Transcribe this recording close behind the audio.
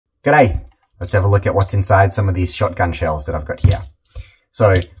G'day! Let's have a look at what's inside some of these shotgun shells that I've got here.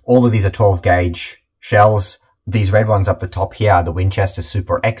 So all of these are 12 gauge shells. These red ones up the top here are the Winchester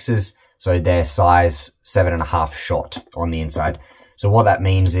Super X's. So they're size 7.5 shot on the inside. So what that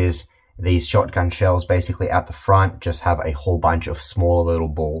means is these shotgun shells basically at the front just have a whole bunch of smaller little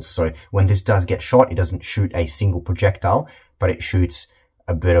balls. So when this does get shot, it doesn't shoot a single projectile, but it shoots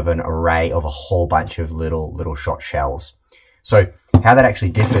a bit of an array of a whole bunch of little shot shells. So how that actually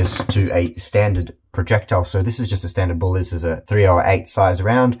differs to a standard projectile. So this is just a standard bullet. This is a 308 size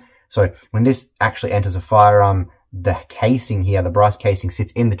round. So when this actually enters a firearm, the casing here, the brass casing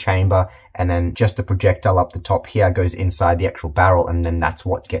sits in the chamber, and then just the projectile up the top here goes inside the actual barrel, and then that's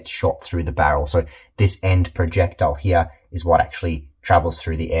what gets shot through the barrel. So this end projectile here is what actually travels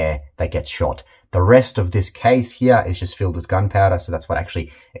through the air that gets shot. The rest of this case here is just filled with gunpowder, so that's what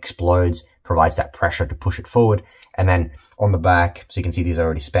actually explodes, provides that pressure to push it forward. And then on the back, so you can see these are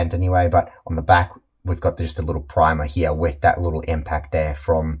already spent anyway, but on the back, we've got just a little primer here with that little impact there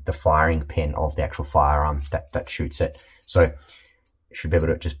from the firing pin of the actual firearm that shoots it. So you should be able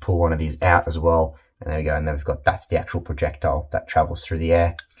to just pull one of these out as well. And there we go. And then we've got, that's the actual projectile that travels through the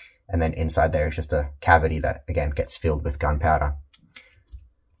air. And then inside there is just a cavity that, again, gets filled with gunpowder.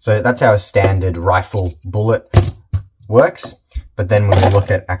 So that's how a standard rifle bullet works. But then when we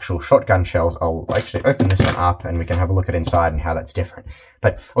look at actual shotgun shells, I'll actually open this one up and we can have a look at inside and how that's different.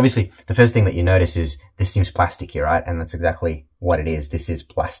 But obviously, the first thing that you notice is this seems plastic here, right? And that's exactly what it is. This is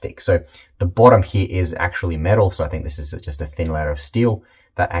plastic. So the bottom here is actually metal. So I think this is just a thin layer of steel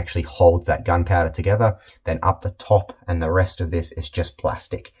that actually holds that gunpowder together. Then up the top and the rest of this is just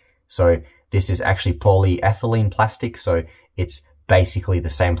plastic. So this is actually polyethylene plastic. So it's basically the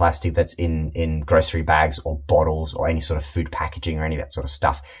same plastic that's in grocery bags or bottles or any sort of food packaging or any of that sort of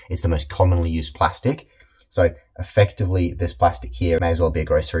stuff. It's the most commonly used plastic. So effectively, this plastic here may as well be a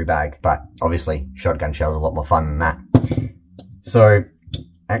grocery bag, but obviously shotgun shells are a lot more fun than that. So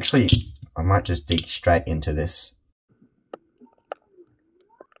actually, I might just dig straight into this.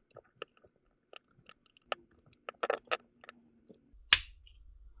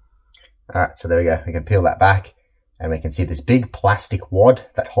 All right, so there we go. We can peel that back. And we can see this big plastic wad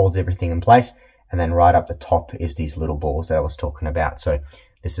that holds everything in place. And then right up the top is these little balls that I was talking about. So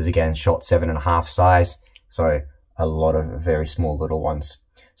this is again shot 7.5 size. So a lot of very small little ones.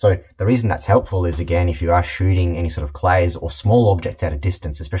 So the reason that's helpful is, again, if you are shooting any sort of clays or small objects at a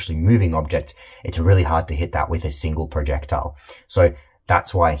distance, especially moving objects, it's really hard to hit that with a single projectile. So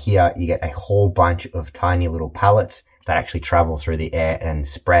that's why here you get a whole bunch of tiny little pellets that actually travel through the air and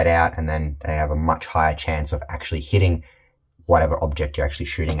spread out, and then they have a much higher chance of actually hitting whatever object you're actually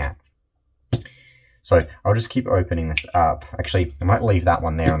shooting at. So I'll just keep opening this up. Actually, I might leave that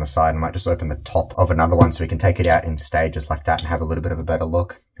one there on the side. I might just open the top of another one so we can take it out in stages like that and have a little bit of a better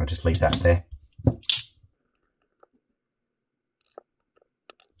look. I'll just leave that there.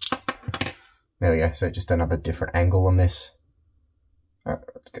 There we go. So just another different angle on this. All right,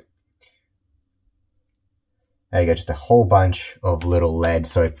 that's good. There you go, just a whole bunch of little lead.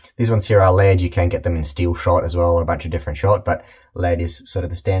 So these ones here are lead. You can get them in steel shot as well, or a bunch of different shot, but lead is sort of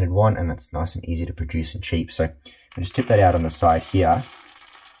the standard one, and that's nice and easy to produce and cheap. So I'll just tip that out on the side here.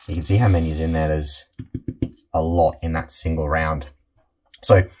 You can see how many is in there. There's a lot in that single round.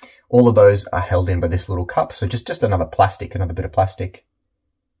 So all of those are held in by this little cup. So just another plastic, another bit of plastic.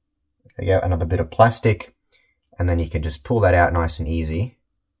 There you go, another bit of plastic. And then you can just pull that out nice and easy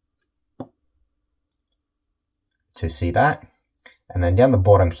to see that. And then down the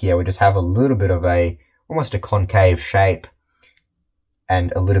bottom here, we just have a little bit of almost a concave shape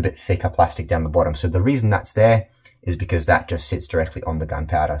and a little bit thicker plastic down the bottom. So the reason that's there is because that just sits directly on the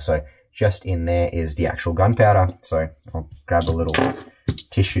gunpowder. So just in there is the actual gunpowder. So I'll grab a little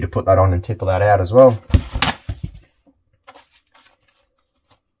tissue to put that on and tipple that out as well.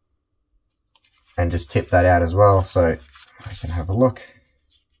 And just tip that out as well so I can have a look.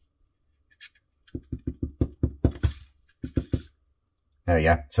 There we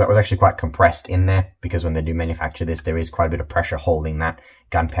go. So that was actually quite compressed in there, because when they do manufacture this, there is quite a bit of pressure holding that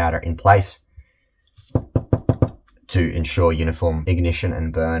gunpowder in place to ensure uniform ignition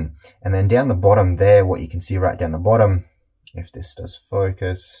and burn. And then down the bottom there, what you can see right down the bottom, if this does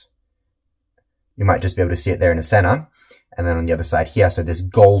focus, you might just be able to see it there in the center. And then on the other side here, so this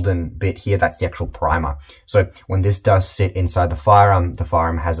golden bit here, that's the actual primer. So when this does sit inside the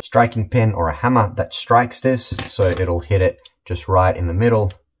firearm has a striking pin or a hammer that strikes this. So it'll hit it just right in the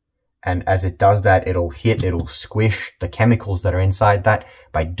middle. And as it does that, it'll squish the chemicals that are inside that.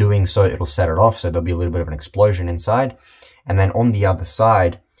 By doing so, it'll set it off. So there'll be a little bit of an explosion inside. And then on the other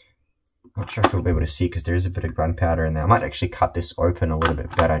side, I'm not sure if you'll be able to see because there is a bit of gunpowder in there. I might actually cut this open a little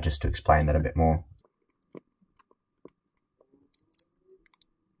bit better just to explain that a bit more.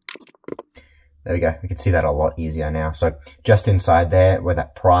 There we go. We can see that a lot easier now. So just inside there where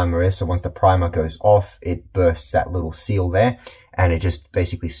that primer is, so once the primer goes off, it bursts that little seal there, and it just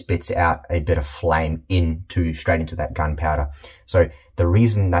basically spits out a bit of flame straight into that gunpowder. So the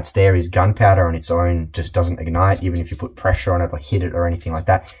reason that's there is gunpowder on its own just doesn't ignite. Even if you put pressure on it or hit it or anything like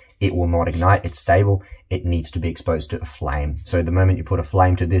that, it will not ignite. It's stable. It needs to be exposed to a flame. So the moment you put a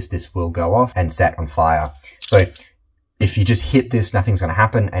flame to this, this will go off and set on fire. So if you just hit this, nothing's going to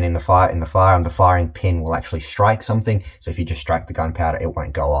happen, and in the firing pin will actually strike something. So if you just strike the gunpowder, it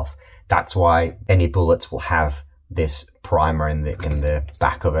won't go off. That's why any bullets will have this primer in the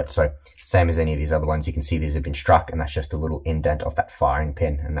back of it. So same as any of these other ones, you can see these have been struck, and that's just a little indent of that firing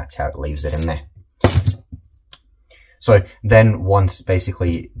pin, and that's how it leaves it in there. So then once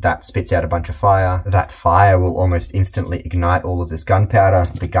basically that spits out a bunch of fire, that fire will almost instantly ignite all of this gunpowder.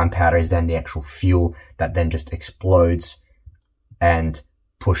 The gunpowder is then the actual fuel that then just explodes and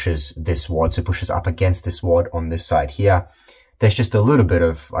pushes this wad, so pushes up against this wad on this side here. There's just a little bit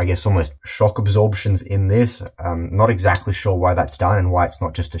of, I guess, almost shock absorptions in this. Not exactly sure why that's done and why it's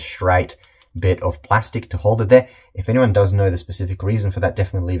not just a straight bit of plastic to hold it there. If anyone does know the specific reason for that,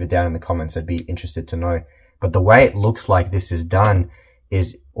 definitely leave it down in the comments. I'd be interested to know. But the way it looks like this is done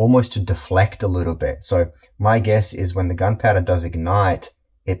is almost to deflect a little bit. So my guess is when the gunpowder does ignite,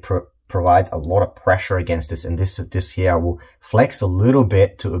 it provides a lot of pressure against this, and this here will flex a little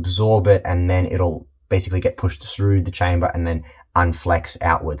bit to absorb it, and then it'll basically get pushed through the chamber and then unflex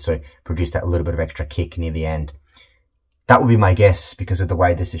outwards, so produce that little bit of extra kick near the end. That would be my guess because of the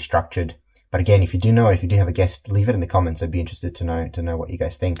way this is structured. But again, if you do have a guess, leave it in the comments. I'd be interested to know what you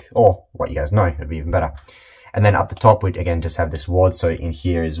guys think, or what you guys know. It'd be even better. And then up the top, we again just have this wad. So in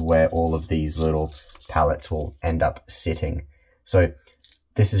here is where all of these little pellets will end up sitting. So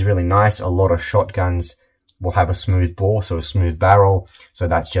this is really nice. A lot of shotguns will have a smooth bore, so a smooth barrel. So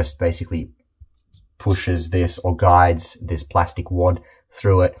that's just basically pushes this or guides this plastic wad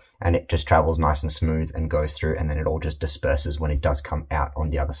through it, and it just travels nice and smooth and goes through, and then it all just disperses when it does come out on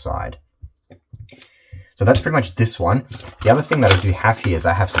the other side. So that's pretty much this one. The other thing that I do have here is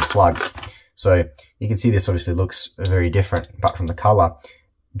I have some slugs. So you can see this obviously looks very different, but from the color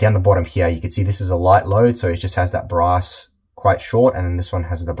down the bottom here, you can see this is a light load. So it just has that brass quite short, and then this one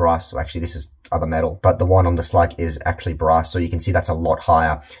has the brass. So actually this is other metal, but the one on the slug is actually brass. So you can see that's a lot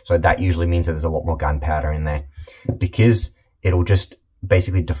higher. So that usually means that there's a lot more gunpowder in there, because it'll just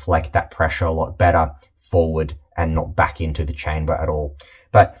basically deflect that pressure a lot better forward and not back into the chamber at all.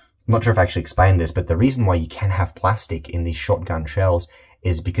 But I'm not sure if I actually explained this, but the reason why you can have plastic in these shotgun shells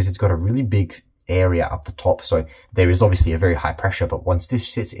is because it's got a really big area up the top. So there is obviously a very high pressure, but once this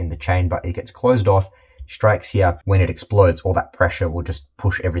sits in the chamber, it gets closed off, strikes here. When it explodes, all that pressure will just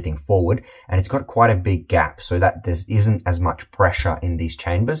push everything forward, and it's got quite a big gap so that there isn't as much pressure in these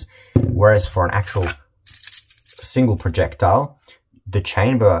chambers. Whereas for an actual single projectile, the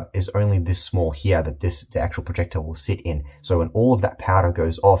chamber is only this small here that the actual projectile will sit in. So when all of that powder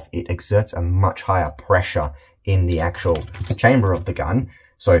goes off, it exerts a much higher pressure in the actual chamber of the gun.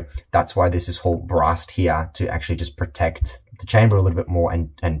 So that's why this is all brassed here, to actually just protect the chamber a little bit more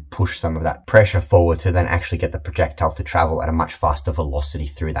and push some of that pressure forward to then actually get the projectile to travel at a much faster velocity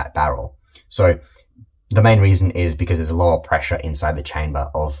through that barrel. So the main reason is because there's a lower pressure inside the chamber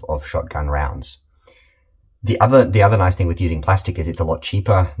of shotgun rounds. The other nice thing with using plastic is it's a lot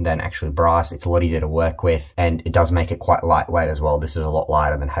cheaper than actually brass. It's a lot easier to work with, and it does make it quite lightweight as well. This is a lot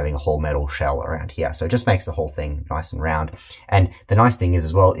lighter than having a whole metal shell around here. So it just makes the whole thing nice and round. And the nice thing is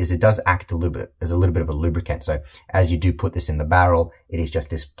as well, is it does act a little bit as a little bit of a lubricant. So as you do put this in the barrel, it is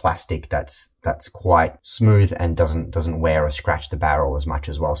just this plastic that's quite smooth and doesn't wear or scratch the barrel as much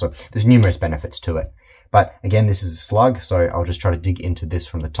as well. So there's numerous benefits to it. But again, this is a slug, so I'll just try to dig into this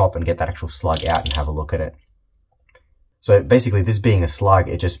from the top and get that actual slug out and have a look at it. So basically, this being a slug,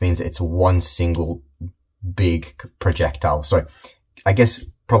 it just means it's one single big projectile. So I guess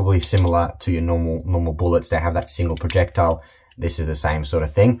probably similar to your normal bullets, they have that single projectile. This is the same sort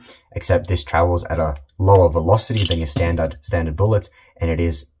of thing, except this travels at a lower velocity than your standard bullets, and it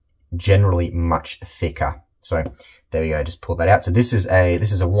is generally much thicker. So there we go, just pull that out. So this is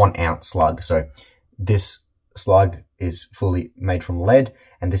a 1 ounce slug. So this slug is fully made from lead,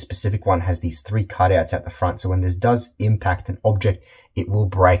 and this specific one has these 3 cutouts at the front. So when this does impact an object, it will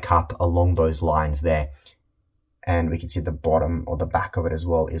break up along those lines there. And we can see the bottom or the back of it as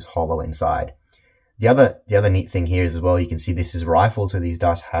well is hollow inside. The other neat thing here is as well, you can see this is rifled. So these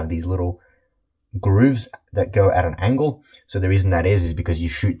does have these little grooves that go at an angle. So the reason that is because you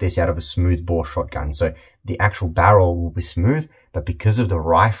shoot this out of a smooth bore shotgun. So the actual barrel will be smooth, but because of the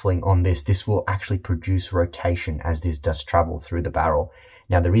rifling on this, this will actually produce rotation as this does travel through the barrel.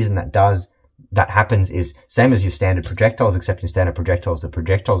 Now, the reason that happens is same as your standard projectiles, except in standard projectiles, the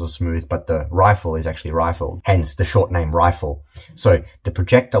projectiles are smooth, but the rifle is actually rifled, hence the short name rifle. So the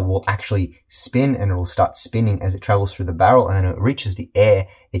projectile will actually spin, and it will start spinning as it travels through the barrel, and then it reaches the air,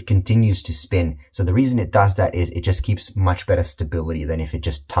 it continues to spin. So the reason it does that is it just keeps much better stability than if it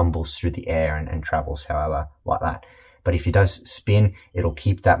just tumbles through the air and travels however like that. But if it does spin, it'll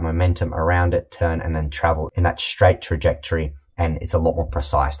keep that momentum around it, turn, and then travel in that straight trajectory, and it's a lot more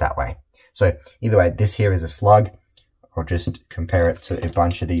precise that way. So either way, this here is a slug. I'll just compare it to a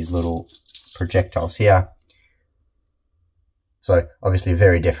bunch of these little projectiles here. So obviously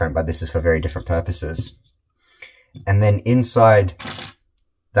very different, but this is for very different purposes. And then inside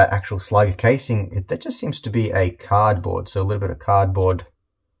that actual slug casing, that just seems to be a cardboard. So a little bit of cardboard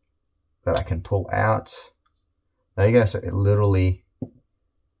that I can pull out. There you go. So it literally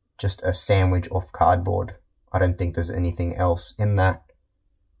just a sandwich of cardboard. I don't think there's anything else in that.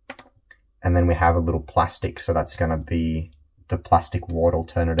 And then we have a little plastic, so that's going to be the plastic wad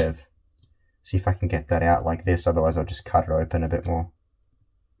alternative. See if I can get that out like this, otherwise I'll just cut it open a bit more.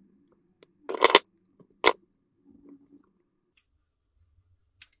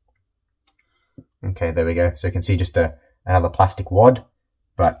 Okay, there we go. So you can see just another plastic wad,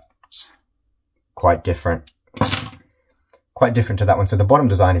 but quite different. Quite different to that one. So the bottom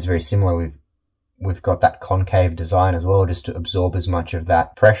design is very similar. We've got that concave design as well, just to absorb as much of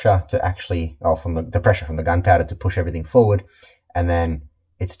that pressure to actually, from the pressure from the gunpowder to push everything forward. And then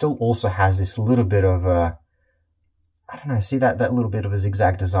it still also has this little bit of a, I don't know, see that little bit of a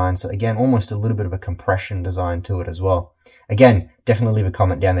zigzag design. So again, almost a little bit of a compression design to it as well. Again, definitely leave a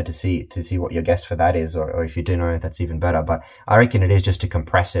comment down there to see what your guess for that is, or if you do know, that's even better. But I reckon it is just to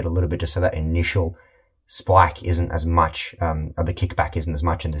compress it a little bit, just so that initial spike isn't as much, or the kickback isn't as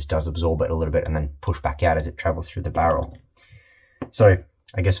much, and this does absorb it a little bit and then push back out as it travels through the barrel. So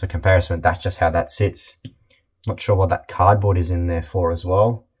I guess for comparison, that's just how that sits. Not sure what that cardboard is in there for as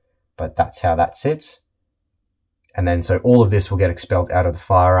well, but that's how that sits. And then so all of this will get expelled out of the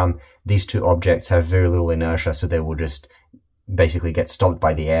firearm. These two objects have very little inertia, so they will just basically get stopped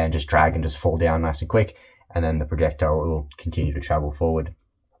by the air and just drag and just fall down nice and quick, and then the projectile will continue to travel forward.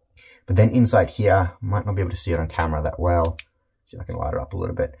 But then inside here, might not be able to see it on camera that well. See if I can light it up a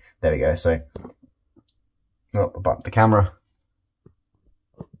little bit. There we go. So, above the camera.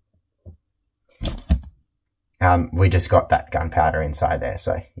 We just got that gunpowder inside there,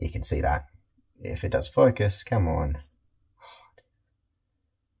 so you can see that. If it does focus, come on.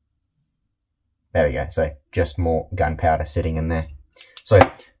 There we go. So just more gunpowder sitting in there. So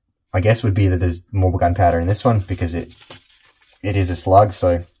I guess would be that there's more gunpowder in this one because it is a slug,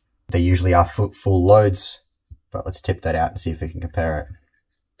 so they usually are full loads, but let's tip that out and see if we can compare it.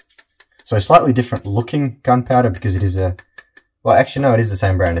 So slightly different looking gunpowder because it is well, actually no, it is the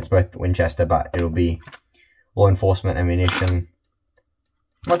same brand. It's both Winchester, but it'll be law enforcement ammunition.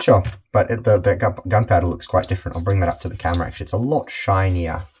 Not sure, but the gunpowder looks quite different. I'll bring that up to the camera. Actually, it's a lot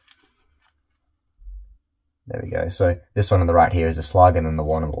shinier. There we go. So this one on the right here is a slug, and then the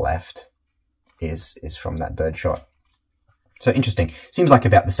one on the left is from that birdshot. So interesting. Seems like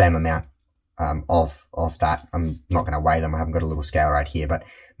about the same amount of that. I'm not going to weigh them. I haven't got a little scale right here, but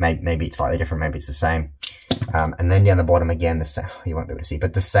maybe it's slightly different. Maybe it's the same. And then down the bottom again, you won't be able to see,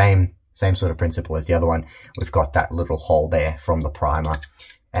 but the same sort of principle as the other one. We've got that little hole there from the primer,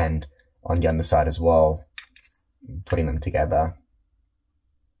 and on the other side as well, putting them together.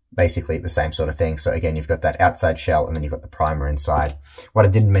 Basically the same sort of thing. So again, you've got that outside shell and then you've got the primer inside. What I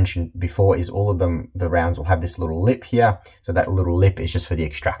didn't mention before is all of them, the rounds will have this little lip here. So that little lip is just for the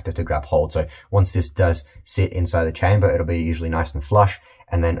extractor to grab hold. So once this does sit inside the chamber, it'll be usually nice and flush,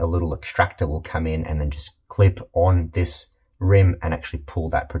 and then a little extractor will come in and then just clip on this rim and actually pull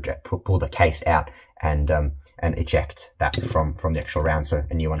the case out and eject that from the actual round, so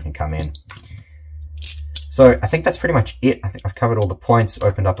a new one can come in. So I think that's pretty much it. I think I've covered all the points,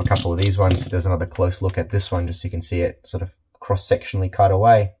 opened up a couple of these ones. There's another close look at this one, just so you can see it sort of cross-sectionally cut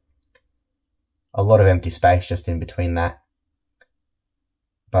away. A lot of empty space just in between that.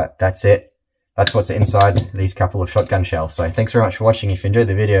 But that's it. That's what's inside these couple of shotgun shells. So thanks very much for watching. If you enjoyed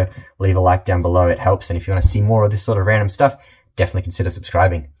the video, leave a like down below. It helps. And if you want to see more of this sort of random stuff, definitely consider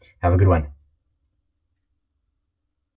subscribing. Have a good one.